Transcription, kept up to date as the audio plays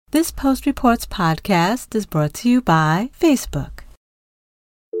This Post Reports podcast is brought to you by Facebook.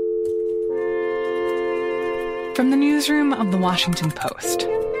 From the newsroom of The Washington Post.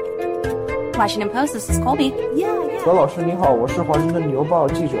 Washington Post, this is Colby.何老师你好，我是华盛顿邮报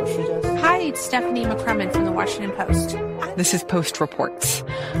记者施佳。 Hi, it's Stephanie McCrumman from The Washington Post. This is Post Reports.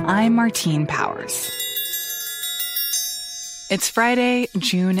 I'm Martine Powers. It's Friday,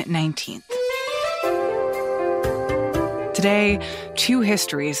 June 19th. Today, two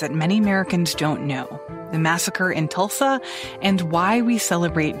histories that many Americans don't know: the massacre in Tulsa and why we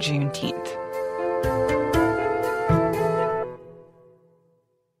celebrate Juneteenth.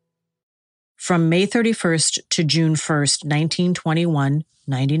 From May 31st to June 1st, 1921,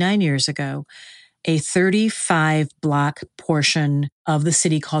 99 years ago, a 35-block portion of the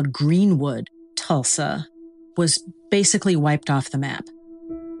city called Greenwood, Tulsa, was basically wiped off the map.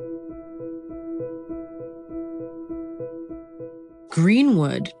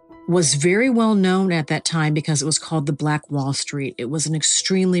 Greenwood was very well known at that time because it was called the Black Wall Street. It was an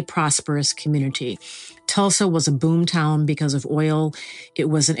extremely prosperous community. Tulsa was a boom town because of oil. It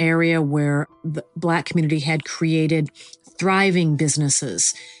was an area where the Black community had created thriving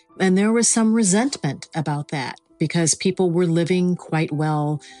businesses. And there was some resentment about that because people were living quite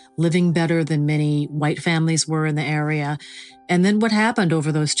well, living better than many white families were in the area. And then what happened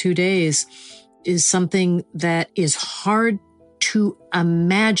over those 2 days is something that is hard to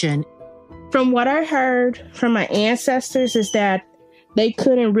imagine. From what I heard from my ancestors is that they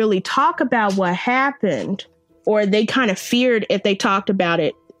couldn't really talk about what happened, or they kind of feared if they talked about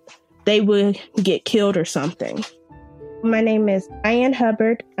it, they would get killed or something. My name is Diane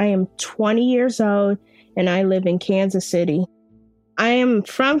Hubbard. I am 20 years old, and I live in Kansas City. I am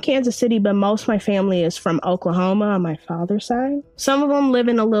from Kansas City, but most of my family is from Oklahoma on my father's side. Some of them live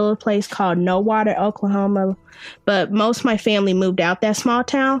in a little place called No Water, Oklahoma, but most of my family moved out that small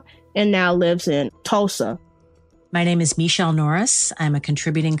town and now lives in Tulsa. My name is Michelle Norris. I'm a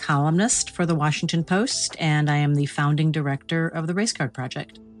contributing columnist for The Washington Post, and I am the founding director of the Race Card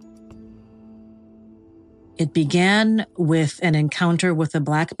Project. It began with an encounter with a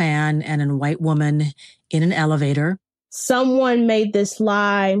Black man and a white woman in an elevator. Someone made this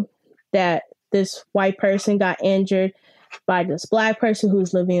lie that this white person got injured by this Black person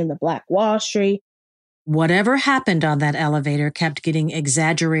who's living in the Black Wall Street. Whatever happened on that elevator kept getting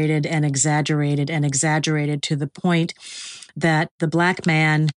exaggerated and exaggerated and exaggerated to the point that the Black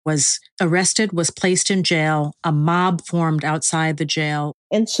man was arrested, was placed in jail. A mob formed outside the jail.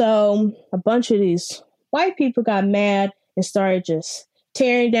 And so a bunch of these white people got mad and started just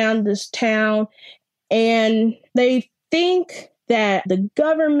tearing down this town. And they think that the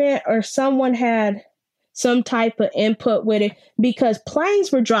government or someone had some type of input with it because planes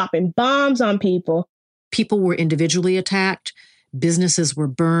were dropping bombs on people. People were individually attacked. Businesses were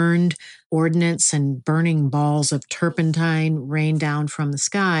burned. Ordnance and burning balls of turpentine rained down from the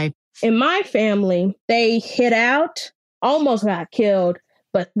sky. In my family, they hid out, almost got killed.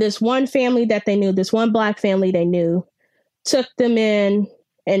 But this one family that they knew, this one Black family they knew, took them in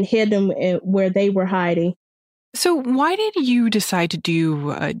and hid them where they were hiding. So why did you decide to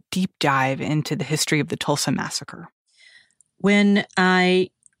do a deep dive into the history of the Tulsa massacre? When I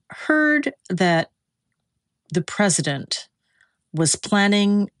heard that the president was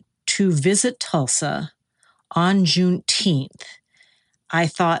planning to visit Tulsa on Juneteenth, I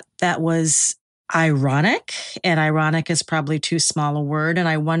thought that was ironic, and ironic is probably too small a word. And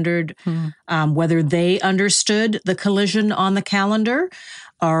I wondered whether they understood the collision on the calendar,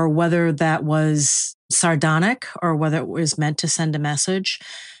 or whether that was sardonic, or whether it was meant to send a message.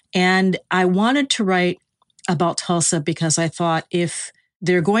 And I wanted to write about Tulsa because I thought if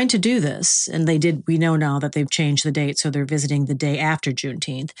they're going to do this, and they did, we know now that they've changed the date, so they're visiting the day after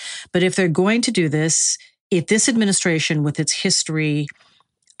Juneteenth. But if they're going to do this, if this administration with its history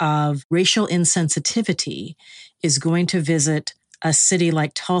of racial insensitivity is going to visit a city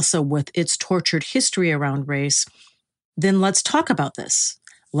like Tulsa with its tortured history around race, then let's talk about this.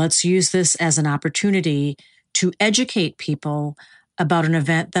 Let's use this as an opportunity to educate people about an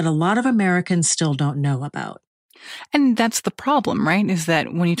event that a lot of Americans still don't know about. And that's the problem, right? Is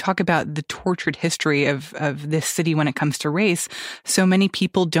that when you talk about the tortured history of this city when it comes to race, so many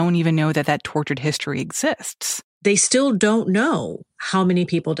people don't even know that that tortured history exists. They still don't know how many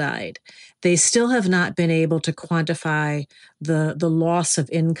people died. They still have not been able to quantify the loss of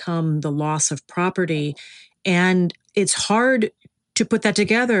income, the loss of property. And it's hard to put that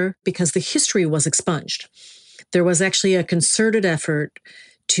together because the history was expunged. There was actually a concerted effort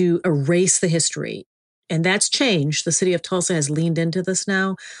to erase the history. And that's changed. The city of Tulsa has leaned into this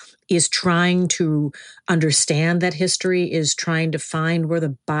now. is trying to understand that history, is trying to find where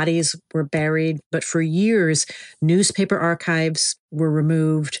the bodies were buried. But for years, newspaper archives were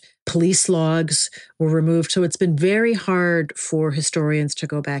removed, police logs were removed. So it's been very hard for historians to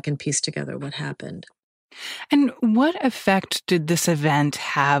go back and piece together what happened. And what effect did this event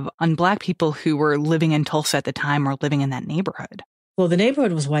have on Black people who were living in Tulsa at the time or living in that neighborhood? Well, the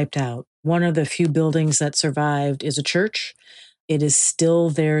neighborhood was wiped out. One of the few buildings that survived is a church. It is still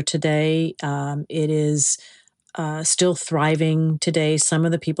there today. It is still thriving today. Some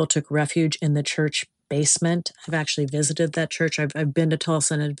of the people took refuge in the church basement. I've actually visited that church. I've been to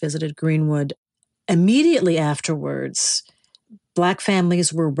Tulsa and visited Greenwood. Immediately afterwards, Black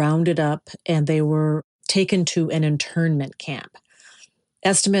families were rounded up and they were taken to an internment camp.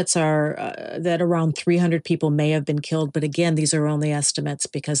 Estimates are that around 300 people may have been killed, but again, these are only estimates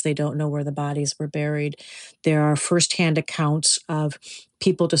because they don't know where the bodies were buried. There are firsthand accounts of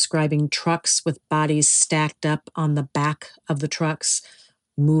people describing trucks with bodies stacked up on the back of the trucks,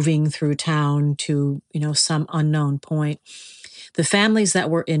 moving through town to, some unknown point. The families that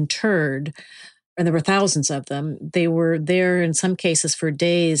were interred, and there were thousands of them, they were there in some cases for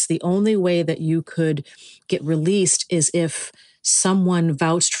days. The only way that you could get released is if someone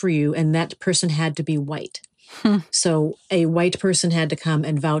vouched for you, and that person had to be white. So a white person had to come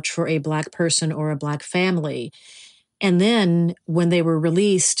and vouch for a Black person or a Black family. And then when they were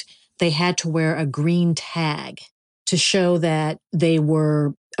released, they had to wear a green tag to show that they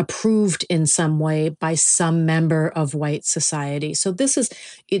were approved in some way by some member of white society. So this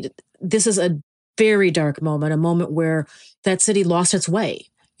is a very dark moment, a moment where that city lost its way.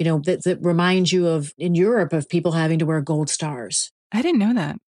 That reminds you of, in Europe, of people having to wear gold stars. I didn't know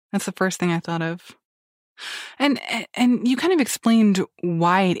that. That's the first thing I thought of. And you kind of explained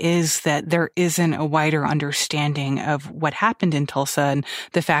why it is that there isn't a wider understanding of what happened in Tulsa and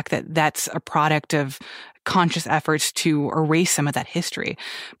the fact that that's a product of conscious efforts to erase some of that history.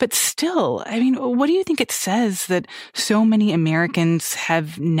 But still, what do you think it says that so many Americans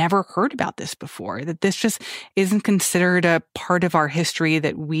have never heard about this before, that this just isn't considered a part of our history,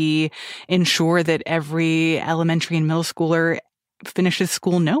 that we ensure that every elementary and middle schooler finishes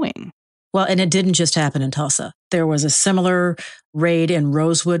school knowing? Well, and it didn't just happen in Tulsa. There was a similar raid in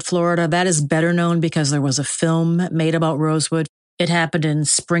Rosewood, Florida. That is better known because there was a film made about Rosewood. It happened in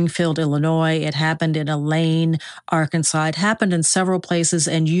Springfield, Illinois. It happened in Elaine, Arkansas. It happened in several places,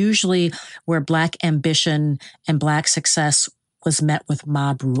 and usually where Black ambition and Black success was met with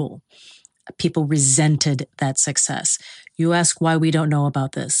mob rule. People resented that success. You ask why we don't know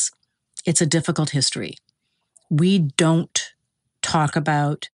about this. It's a difficult history. We don't talk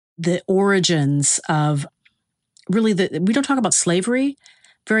about the origins of we don't talk about slavery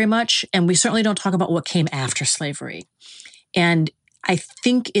very much, and we certainly don't talk about what came after slavery. And I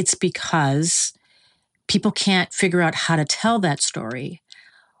think it's because people can't figure out how to tell that story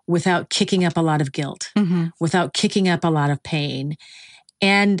without kicking up a lot of guilt, without kicking up a lot of pain.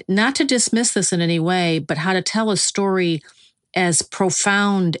 And not to dismiss this in any way, but how to tell a story as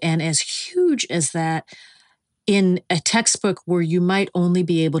profound and as huge as that in a textbook where you might only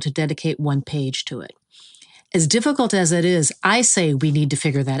be able to dedicate one page to it. As difficult as it is, I say we need to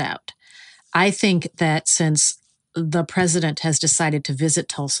figure that out. I think that since the president has decided to visit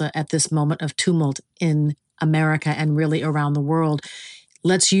Tulsa at this moment of tumult in America and really around the world,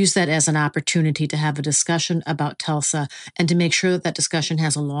 let's use that as an opportunity to have a discussion about Tulsa and to make sure that that discussion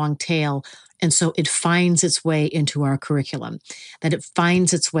has a long tail. And so it finds its way into our curriculum, that it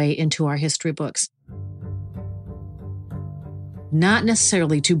finds its way into our history books. Not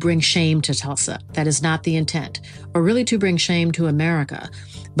necessarily to bring shame to Tulsa. That is not the intent. Or really to bring shame to America,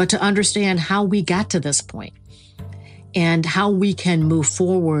 but to understand how we got to this point and how we can move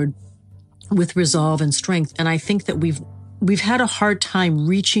forward with resolve and strength. And I think that we've had a hard time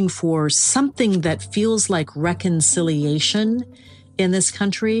reaching for something that feels like reconciliation in this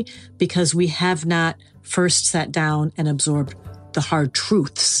country because we have not first sat down and absorbed the hard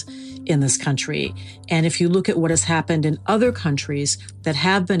truths in this country. And if you look at what has happened in other countries that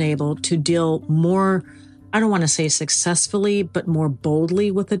have been able to deal more, I don't want to say successfully, but more boldly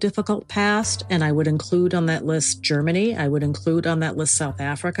with the difficult past, and I would include on that list Germany, I would include on that list South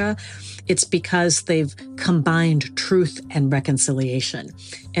Africa, it's because they've combined truth and reconciliation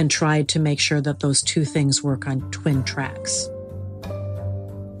and tried to make sure that those two things work on twin tracks.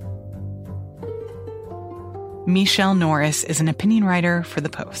 Michelle Norris is an opinion writer for The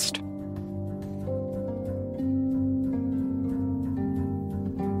Post.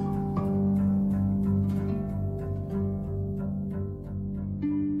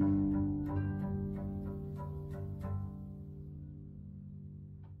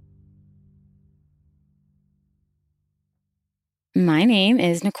 My name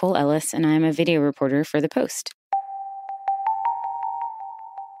is Nicole Ellis, and I'm a video reporter for The Post.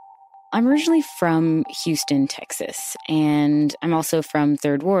 I'm originally from Houston, Texas, and I'm also from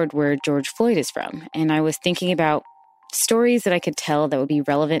Third Ward, where George Floyd is from. And I was thinking about stories that I could tell that would be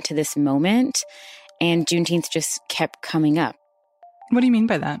relevant to this moment, and Juneteenth just kept coming up. What do you mean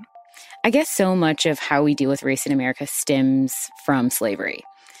by that? I guess so much of how we deal with race in America stems from slavery.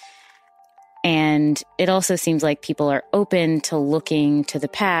 And it also seems like people are open to looking to the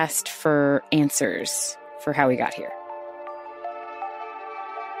past for answers for how we got here.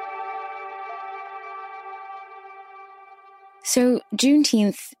 So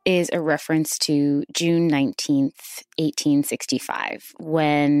Juneteenth is a reference to June 19th, 1865,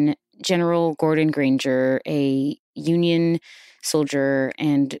 when General Gordon Granger, a Union soldier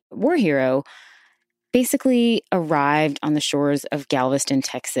and war hero, basically arrived on the shores of Galveston,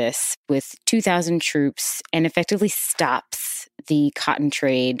 Texas, with 2,000 troops and effectively stops the cotton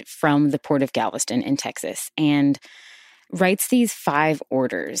trade from the port of Galveston in Texas and writes these 5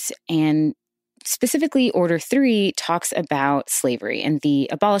 orders. And specifically, Order 3 talks about slavery and the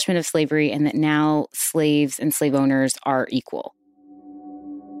abolishment of slavery, and that now slaves and slave owners are equal.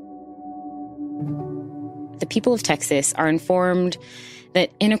 The people of Texas are informed that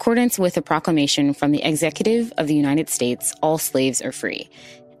in accordance with a proclamation from the Executive of the United States, all slaves are free.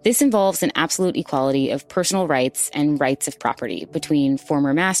 This involves an absolute equality of personal rights and rights of property between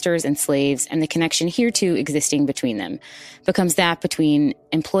former masters and slaves, and the connection hereto existing between them becomes that between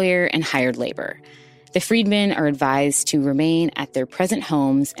employer and hired labor. The freedmen are advised to remain at their present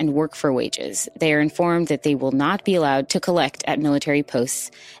homes and work for wages. They are informed that they will not be allowed to collect at military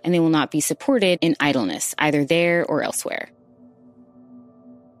posts, and they will not be supported in idleness, either there or elsewhere.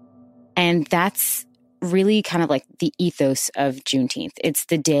 And that's really kind of like the ethos of Juneteenth. It's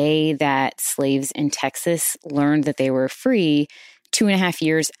the day that slaves in Texas learned that they were free 2.5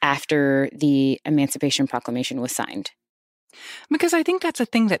 years after the Emancipation Proclamation was signed. Because I think that's a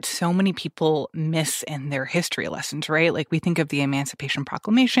thing that so many people miss in their history lessons, right? Like we think of the Emancipation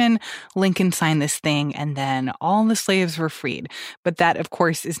Proclamation, Lincoln signed this thing, and then all the slaves were freed. But that, of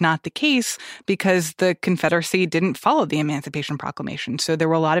course, is not the case because the Confederacy didn't follow the Emancipation Proclamation. So there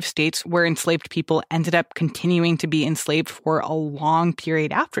were a lot of states where enslaved people ended up continuing to be enslaved for a long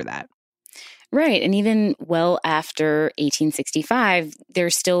period after that. Right. And even well after 1865,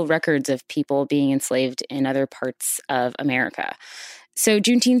 there's still records of people being enslaved in other parts of America. So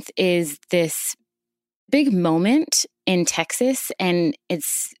Juneteenth is this big moment in Texas, and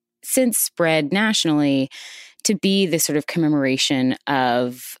it's since spread nationally to be this sort of commemoration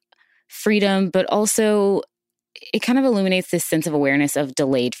of freedom, but also it kind of illuminates this sense of awareness of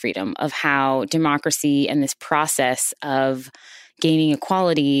delayed freedom, of how democracy and this process of gaining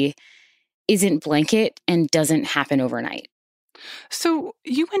equality isn't blanket and doesn't happen overnight. So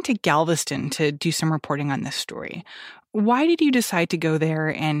you went to Galveston to do some reporting on this story. Why did you decide to go there,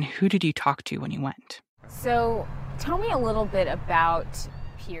 and who did you talk to when you went? So tell me a little bit about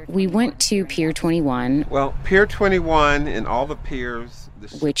Pier 21. We went to Pier 21. Well, Pier 21 and all the piers,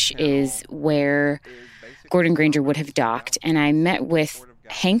 which is where Gordon Granger would have docked. And I met with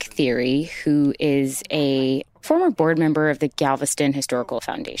Hank Theory, who is a former board member of the Galveston Historical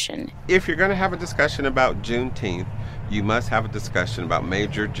Foundation. If you're going to have a discussion about Juneteenth, you must have a discussion about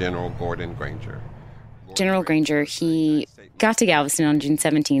Major General Gordon Granger. General Granger, he got to Galveston on June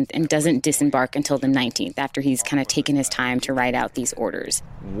 17th and doesn't disembark until the 19th, after he's kind of taken his time to write out these orders.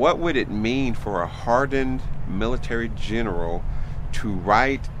 What would it mean for a hardened military general to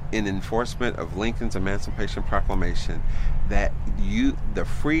write in enforcement of Lincoln's Emancipation Proclamation that the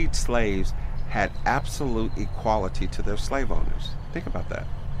freed slaves had absolute equality to their slave owners? Think about that.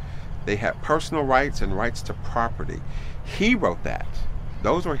 They had personal rights and rights to property. He wrote that.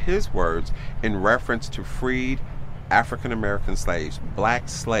 Those were his words in reference to freed African-American slaves, black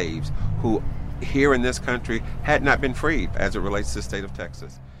slaves, who here in this country had not been freed as it relates to the state of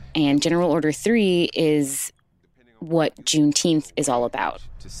Texas. And General Order 3 is what Juneteenth is all about.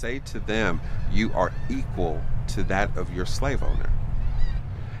 To say to them, you are equal to that of your slave owner.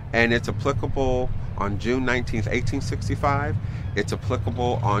 And it's applicable on June 19th, 1865. It's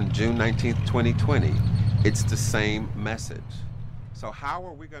applicable on June 19th, 2020. It's the same message. So how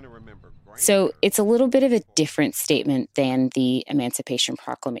are we going to remember? So it's a little bit of a different statement than the Emancipation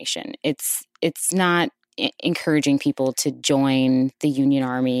Proclamation. It's not encouraging people to join the Union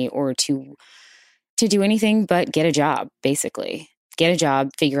Army or to do anything but get a job, basically. Get a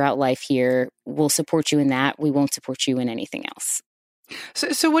job, figure out life here. We'll support you in that. We won't support you in anything else.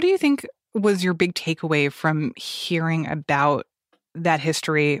 So what do you think was your big takeaway from hearing about that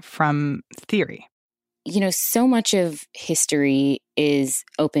history from Theory? so much of history is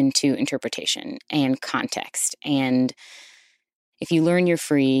open to interpretation and context. And if you learn you're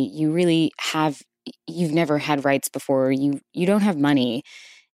free, you've never had rights before, you don't have money.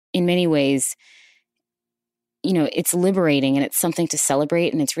 In many ways, it's liberating and it's something to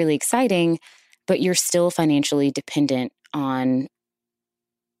celebrate and it's really exciting, but you're still financially dependent on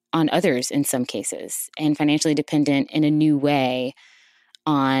others in some cases, and financially dependent in a new way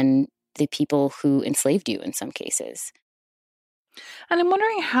on the people who enslaved you in some cases. And I'm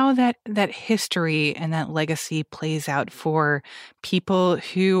wondering how that history and that legacy plays out for people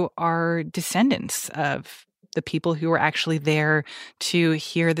who are descendants of the people who were actually there to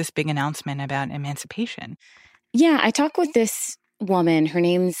hear this big announcement about emancipation. Yeah, I talked with this woman. Her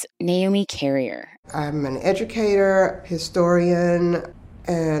name's Naomi Carrier. I'm an educator, historian,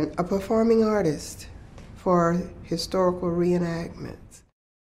 and a performing artist for historical reenactments.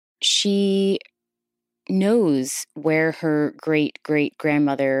 She knows where her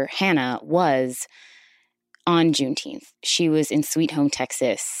great-great-grandmother Hannah was on Juneteenth. She was in Sweet Home,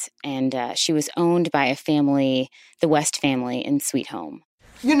 Texas, and she was owned by a family, the West family in Sweet Home.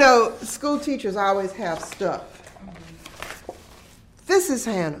 School teachers always have stuff. This is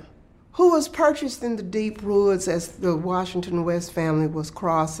Hannah, who was purchased in the deep woods as the Washington West family was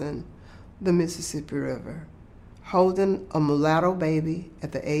crossing the Mississippi River, holding a mulatto baby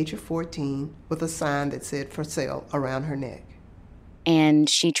at the age of 14 with a sign that said "for sale" around her neck. And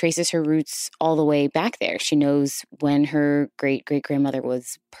she traces her roots all the way back there. She knows when her great-great-grandmother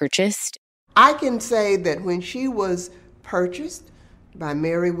was purchased. I can say that when she was purchased by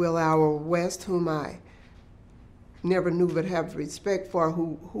Mary Willour West, whom I never knew but have respect for,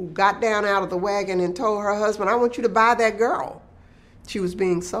 who got down out of the wagon and told her husband, "I want you to buy that girl." She was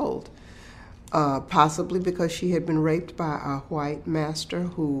being sold, possibly because she had been raped by a white master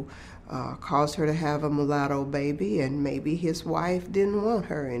who caused her to have a mulatto baby, and maybe his wife didn't want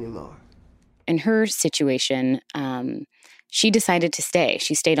her anymore. In her situation, she decided to stay.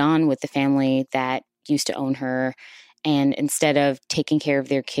 She stayed on with the family that used to own her, and instead of taking care of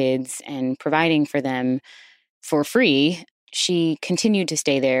their kids and providing for them for free, she continued to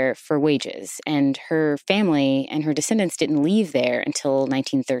stay there for wages. And her family and her descendants didn't leave there until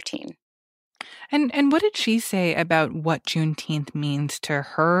 1913. And what did she say about what Juneteenth means to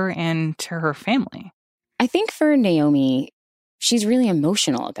her and to her family? I think for Naomi, she's really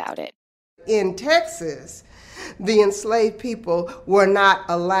emotional about it. In Texas, the enslaved people were not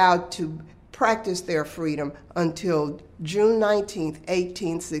allowed to practice their freedom until June 19th,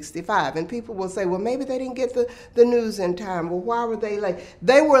 1865. And people will say, well, maybe they didn't get the news in time. Well, why were they late?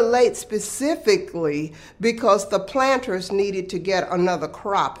 They were late specifically because the planters needed to get another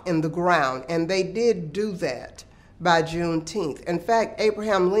crop in the ground, and they did do that by Juneteenth. In fact,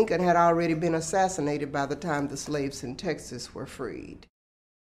 Abraham Lincoln had already been assassinated by the time the slaves in Texas were freed.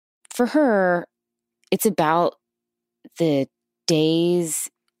 For her, it's about the days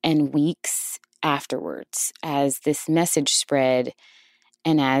and weeks afterwards as this message spread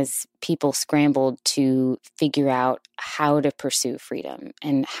and as people scrambled to figure out how to pursue freedom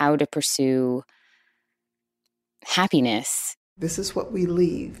and how to pursue happiness. This is what we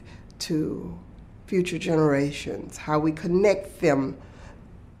leave to future generations, how we connect them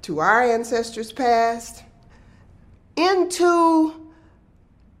to our ancestors' past, into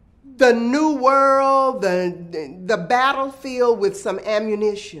the new world, the battlefield with some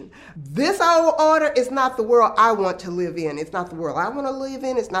ammunition. This old order is not the world I want to live in. It's not the world I want to live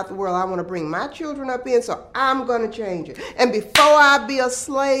in. It's not the world I want to bring my children up in, so I'm going to change it. And before I be a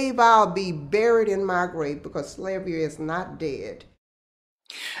slave, I'll be buried in my grave, because slavery is not dead.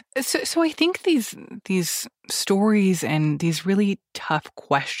 So I think these stories and these really tough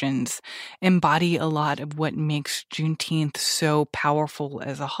questions embody a lot of what makes Juneteenth so powerful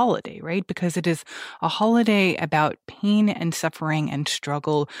as a holiday, right? Because it is a holiday about pain and suffering and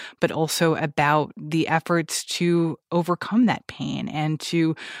struggle, but also about the efforts to overcome that pain and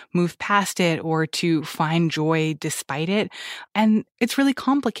to move past it or to find joy despite it. And it's really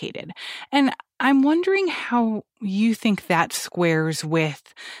complicated. And I'm wondering how you think that squares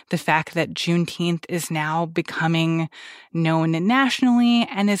with the fact that Juneteenth is now becoming known nationally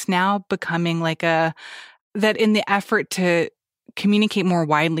and is now becoming that in the effort to communicate more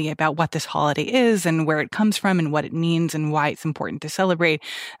widely about what this holiday is and where it comes from and what it means and why it's important to celebrate,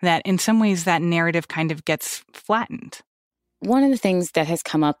 that in some ways that narrative kind of gets flattened. One of the things that has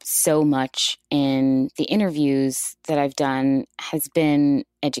come up so much in the interviews that I've done has been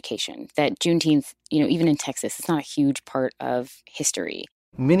education. That Juneteenth, even in Texas, it's not a huge part of history.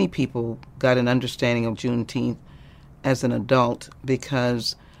 Many people got an understanding of Juneteenth as an adult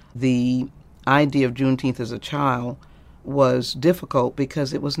because the idea of Juneteenth as a child was difficult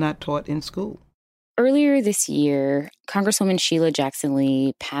because it was not taught in school. Earlier this year, Congresswoman Sheila Jackson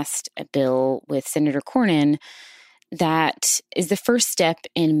Lee passed a bill with Senator Cornyn that is the first step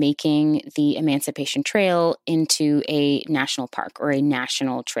in making the Emancipation Trail into a national park or a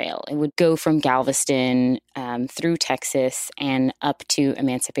national trail. It would go from Galveston through Texas and up to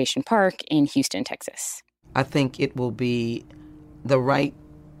Emancipation Park in Houston, Texas. I think it will be the right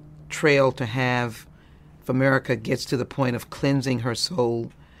trail to have if America gets to the point of cleansing her soul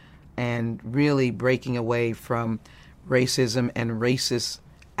and really breaking away from racism and racist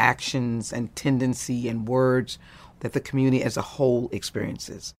actions and tendency and words that the community as a whole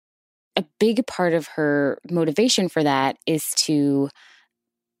experiences. A big part of her motivation for that is to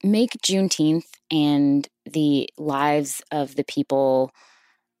make Juneteenth and the lives of the people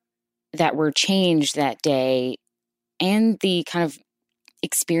that were changed that day and the kind of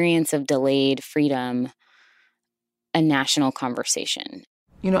experience of delayed freedom a national conversation.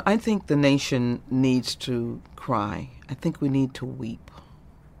 You know, I think the nation needs to cry. I think we need to weep.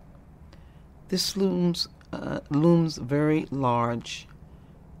 This looms very large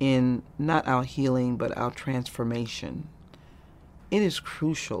in not our healing, but our transformation. It is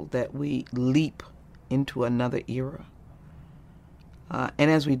crucial that we leap into another era.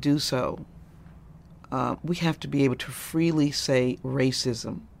 And as we do so, we have to be able to freely say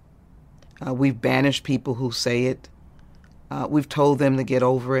racism. We've banished people who say it. We've told them to get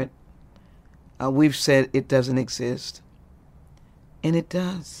over it. We've said it doesn't exist. And it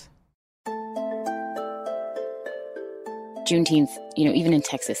does. Juneteenth, even in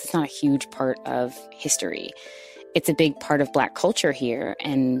Texas, it's not a huge part of history. It's a big part of Black culture here.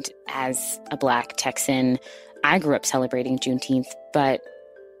 And as a Black Texan, I grew up celebrating Juneteenth, but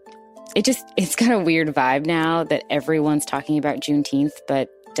it's got a weird vibe now that everyone's talking about Juneteenth, but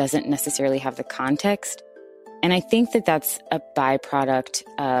doesn't necessarily have the context. And I think that that's a byproduct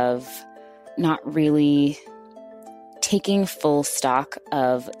of not really taking full stock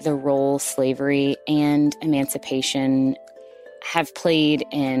of the role slavery and emancipation have played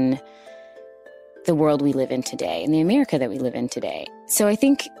in the world we live in today, in the America that we live in today. So I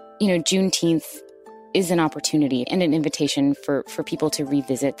think, Juneteenth is an opportunity and an invitation for people to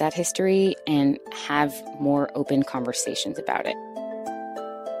revisit that history and have more open conversations about it.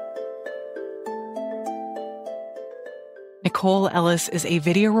 Nicole Ellis is a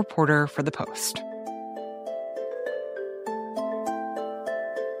video reporter for The Post.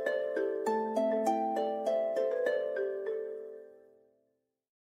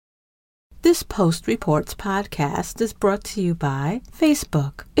 This Post Reports podcast is brought to you by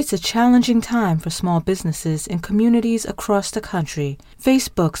Facebook. It's a challenging time for small businesses in communities across the country.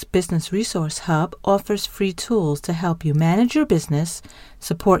 Facebook's Business Resource Hub offers free tools to help you manage your business,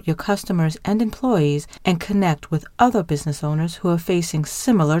 support your customers and employees, and connect with other business owners who are facing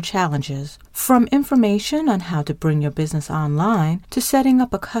similar challenges. From information on how to bring your business online to setting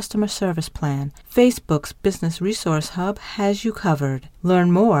up a customer service plan, Facebook's Business Resource Hub has you covered.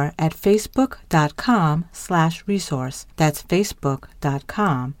 Learn more at facebook.com/resource. That's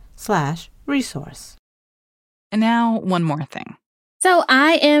facebook.com/resource. And now, one more thing. So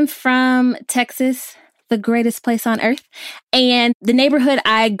I am from Texas, the greatest place on earth. And the neighborhood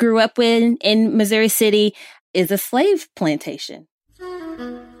I grew up in Missouri City is a slave plantation.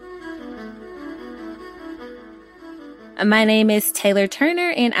 My name is Taylor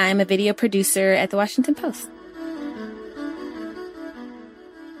Turner, and I'm a video producer at The Washington Post.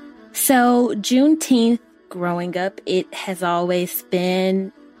 So Juneteenth, growing up, it has always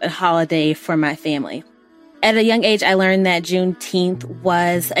been a holiday for my family. At a young age, I learned that Juneteenth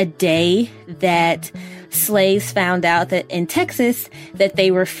was a day that slaves found out that in Texas that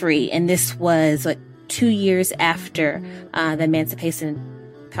they were free. And this was 2 years after the Emancipation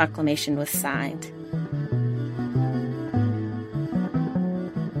Proclamation was signed.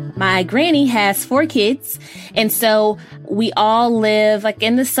 My granny has 4 kids, and so we all live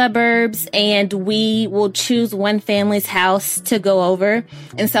in the suburbs, and we will choose one family's house to go over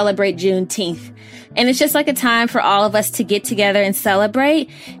and celebrate Juneteenth. And it's just a time for all of us to get together and celebrate.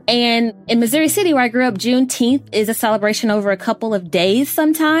 And in Missouri City, where I grew up, Juneteenth is a celebration over a couple of days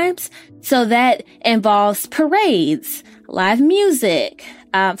sometimes. So that involves parades, live music,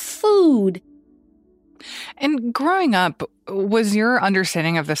 food. And growing up, was your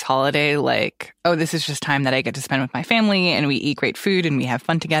understanding of this holiday this is just time that I get to spend with my family and we eat great food and we have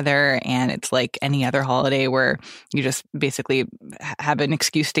fun together and it's like any other holiday where you just basically have an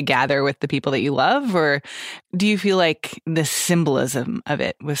excuse to gather with the people that you love? Or do you feel like the symbolism of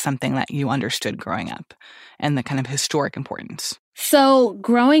it was something that you understood growing up and the kind of historic importance? So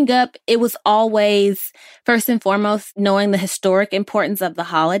growing up, it was always, first and foremost, knowing the historic importance of the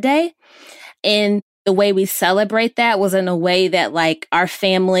holiday. And the way we celebrate that was in a way that, like, our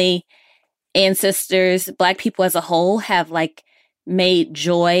family, ancestors, Black people as a whole have, like, made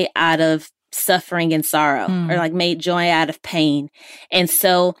joy out of suffering and sorrow, or like made joy out of pain. And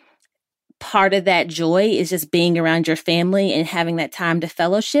so part of that joy is just being around your family and having that time to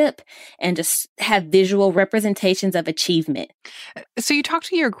fellowship and just have visual representations of achievement. So you talked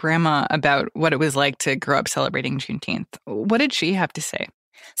to your grandma about what it was like to grow up celebrating Juneteenth. What did she have to say?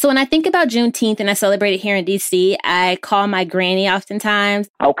 So when I think about Juneteenth and I celebrate it here in D.C., I call my granny oftentimes.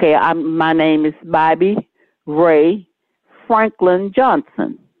 Okay, my name is Bobby Ray Franklin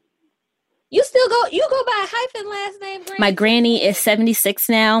Johnson. You go by a hyphen last name, Granny? My granny is 76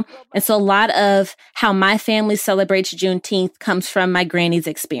 now. And so a lot of how my family celebrates Juneteenth comes from my granny's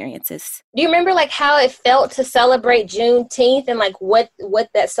experiences. Do you remember like how it felt to celebrate Juneteenth and like what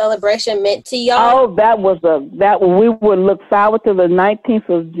that celebration meant to y'all? Oh, we would look forward to the 19th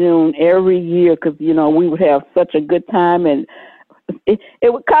of June every year because, you know, we would have such a good time, and it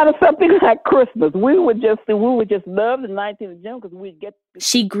was kind of something like Christmas. We would just love the 19th of June because we'd get.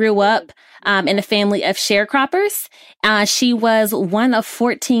 She grew up in a family of sharecroppers. She was one of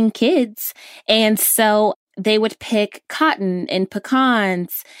 14 kids, and so they would pick cotton and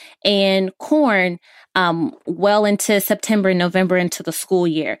pecans and corn well into September and November into the school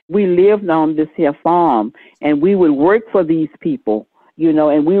year. We lived on this here farm, and we would work for these people, you know,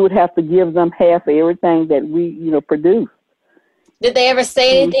 and we would have to give them half of everything that we, you know, produced. Did they ever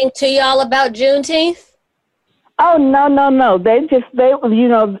say anything to y'all about Juneteenth? Oh, no. They, you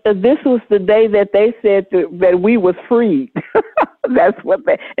know, this was the day that they said that we was free. That's what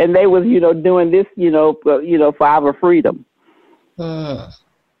they was, you know, doing this, you know, for our freedom. Mm-hmm.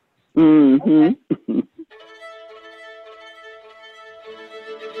 Okay.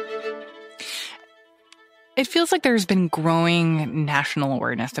 It feels like there's been growing national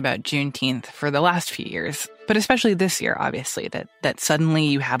awareness about Juneteenth for the last few years, but especially this year, obviously, that suddenly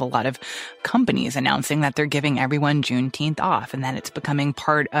you have a lot of companies announcing that they're giving everyone Juneteenth off and that it's becoming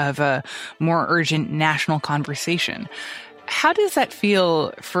part of a more urgent national conversation. How does that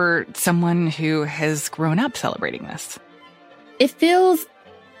feel for someone who has grown up celebrating this? It feels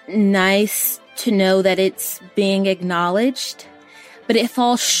nice to know that it's being acknowledged, but it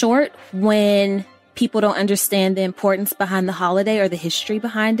falls short when people don't understand the importance behind the holiday or the history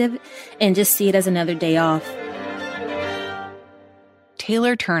behind it and just see it as another day off.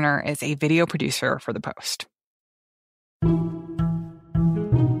 Taylor Turner is a video producer for The Post.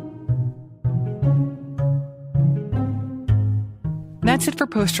 That's it for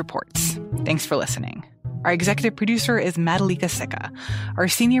Post Reports. Thanks for listening. Our executive producer is Madalika Sikka. Our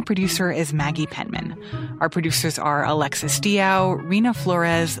senior producer is Maggie Penman. Our producers are Alexis Diao, Rena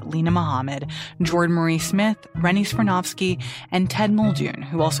Flores, Lena Mohammed, Jordan Marie Smith, Rennie Smirnovsky, and Ted Muldoon,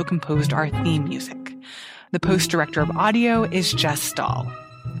 who also composed our theme music. The Post director of audio is Jess Stahl.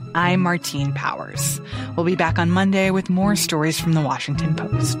 I'm Martine Powers. We'll be back on Monday with more stories from the Washington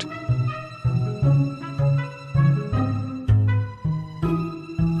Post.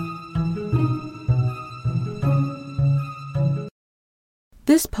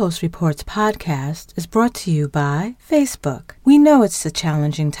 This Post Reports podcast is brought to you by Facebook. We know it's a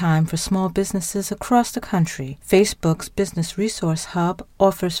challenging time for small businesses across the country. Facebook's Business Resource Hub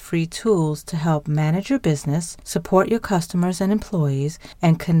offers free tools to help manage your business, support your customers and employees,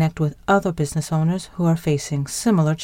 and connect with other business owners who are facing similar